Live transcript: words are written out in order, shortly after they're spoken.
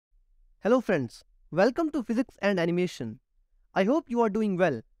Hello friends, welcome to Physics and Animation. I hope you are doing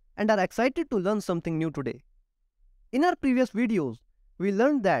well and are excited to learn something new today. In our previous videos, we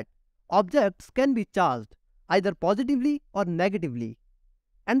learned that objects can be charged either positively or negatively,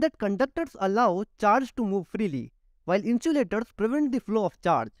 and that conductors allow charge to move freely while insulators prevent the flow of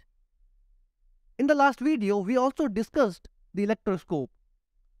charge. In the last video, we also discussed the electroscope,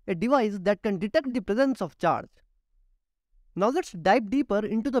 a device that can detect the presence of charge. Now let's dive deeper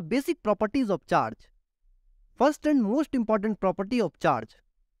into the basic properties of charge. First and most important property of charge.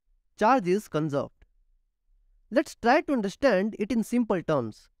 Charge is conserved. Let's try to understand it in simple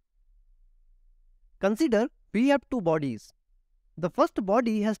terms. Consider we have two bodies. The first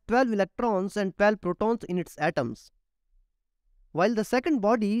body has 12 electrons and 12 protons in its atoms, while the second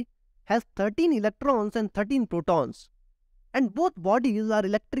body has 13 electrons and 13 protons, and both bodies are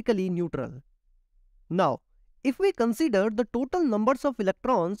electrically neutral. Now, if we consider the total numbers of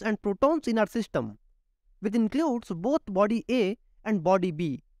electrons and protons in our system, which includes both body A and body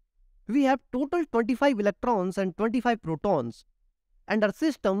B, we have total 25 electrons and 25 protons, and our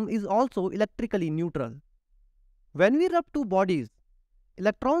system is also electrically neutral. When we rub two bodies,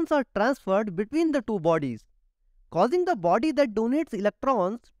 electrons are transferred between the two bodies, causing the body that donates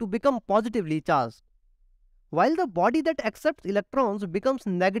electrons to become positively charged, while the body that accepts electrons becomes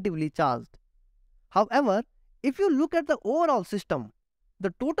negatively charged. However, if you look at the overall system,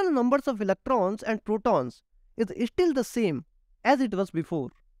 the total numbers of electrons and protons is still the same as it was before.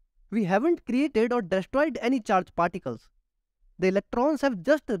 We haven't created or destroyed any charged particles. The electrons have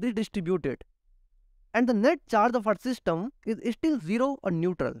just redistributed, and the net charge of our system is still zero or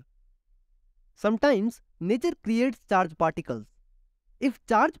neutral. Sometimes nature creates charged particles. If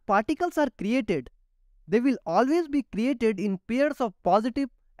charged particles are created, they will always be created in pairs of positive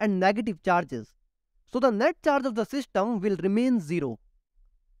and negative charges, so the net charge of the system will remain zero.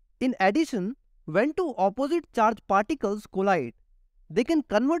 In addition, when two opposite charged particles collide, they can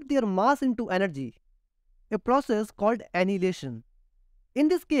convert their mass into energy, a process called annihilation. In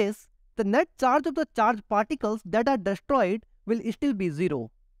this case, the net charge of the charged particles that are destroyed will still be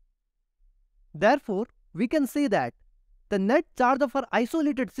zero. Therefore, we can say that the net charge of our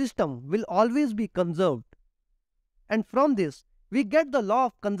isolated system will always be conserved. And from this, we get the law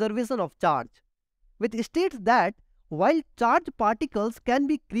of conservation of charge, which states that while charged particles can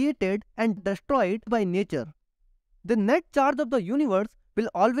be created and destroyed by nature, the net charge of the universe will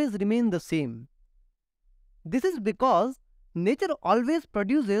always remain the same. This is because nature always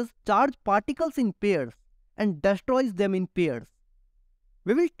produces charged particles in pairs and destroys them in pairs.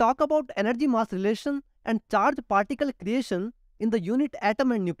 We will talk about energy-mass relation and charged particle creation in the unit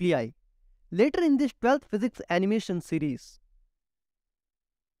atom and nuclei later in this 12th physics animation series.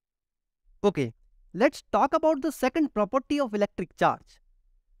 Okay. Let's talk about the second property of electric charge,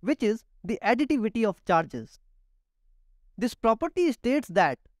 which is the additivity of charges. This property states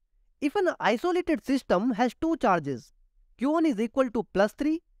that if an isolated system has two charges, Q1 is equal to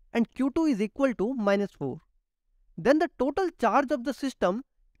 +3 and Q2 is equal to -4, then the total charge of the system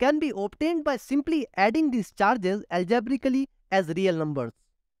can be obtained by simply adding these charges algebraically as real numbers.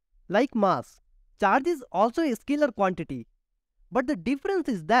 Like mass, charge is also a scalar quantity, but the difference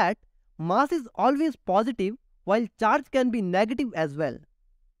is that mass is always positive while charge can be negative as well.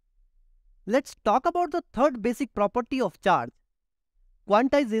 Let's talk about the third basic property of charge,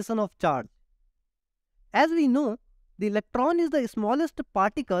 quantization of charge. As we know, the electron is the smallest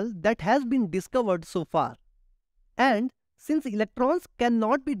particle that has been discovered so far. And since electrons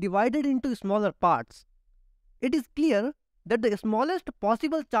cannot be divided into smaller parts, it is clear that the smallest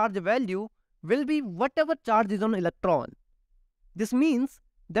possible charge value will be whatever charge is on electron. This means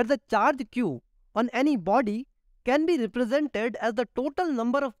that the charge Q on any body can be represented as the total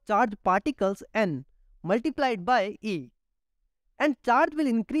number of charged particles N multiplied by E, and charge will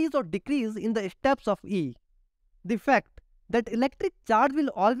increase or decrease in the steps of E. The fact that electric charge will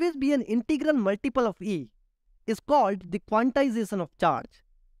always be an integral multiple of E is called the quantization of charge.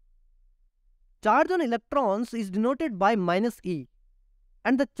 Charge on electrons is denoted by -E,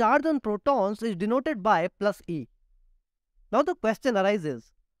 and the charge on protons is denoted by +E. Now the question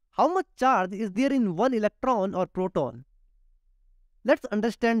arises, how much charge is there in one electron or proton? Let's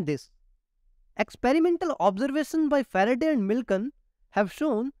understand this. Experimental observations by Faraday and Milken have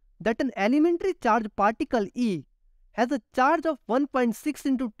shown that an elementary charged particle E has a charge of 1.6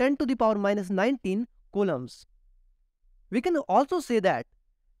 into 10 to the power -19 coulombs. We can also say that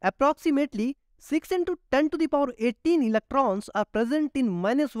approximately 6 into 10 to the power 18 electrons are present in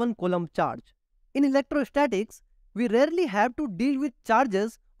 -1 coulomb charge. In electrostatics, we rarely have to deal with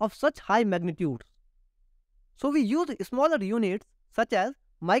charges of such high magnitudes. So we use smaller units such as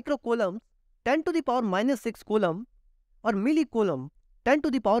microcoulomb 10 to the power minus 6 coulomb or millicoulomb 10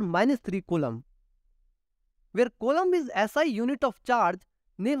 to the power minus 3 coulomb, where coulomb is SI unit of charge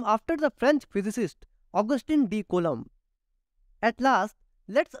named after the French physicist Augustin de Coulomb. At last,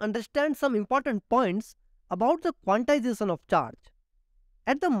 let's understand some important points about the quantization of charge.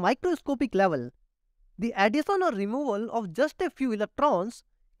 At the microscopic level, the addition or removal of just a few electrons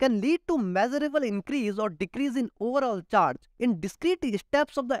can lead to measurable increase or decrease in overall charge in discrete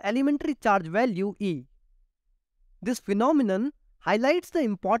steps of the elementary charge value E. This phenomenon highlights the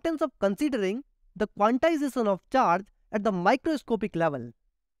importance of considering the quantization of charge at the microscopic level.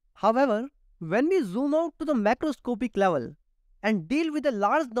 However, when we zoom out to the macroscopic level and deal with a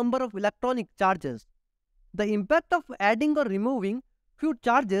large number of electronic charges, the impact of adding or removing few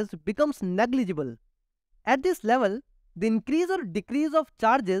charges becomes negligible. At this level, the increase or decrease of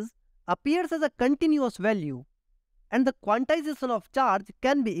charges appears as a continuous value, and the quantization of charge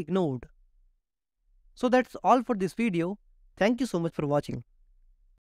can be ignored. So that's all for this video. Thank you so much for watching.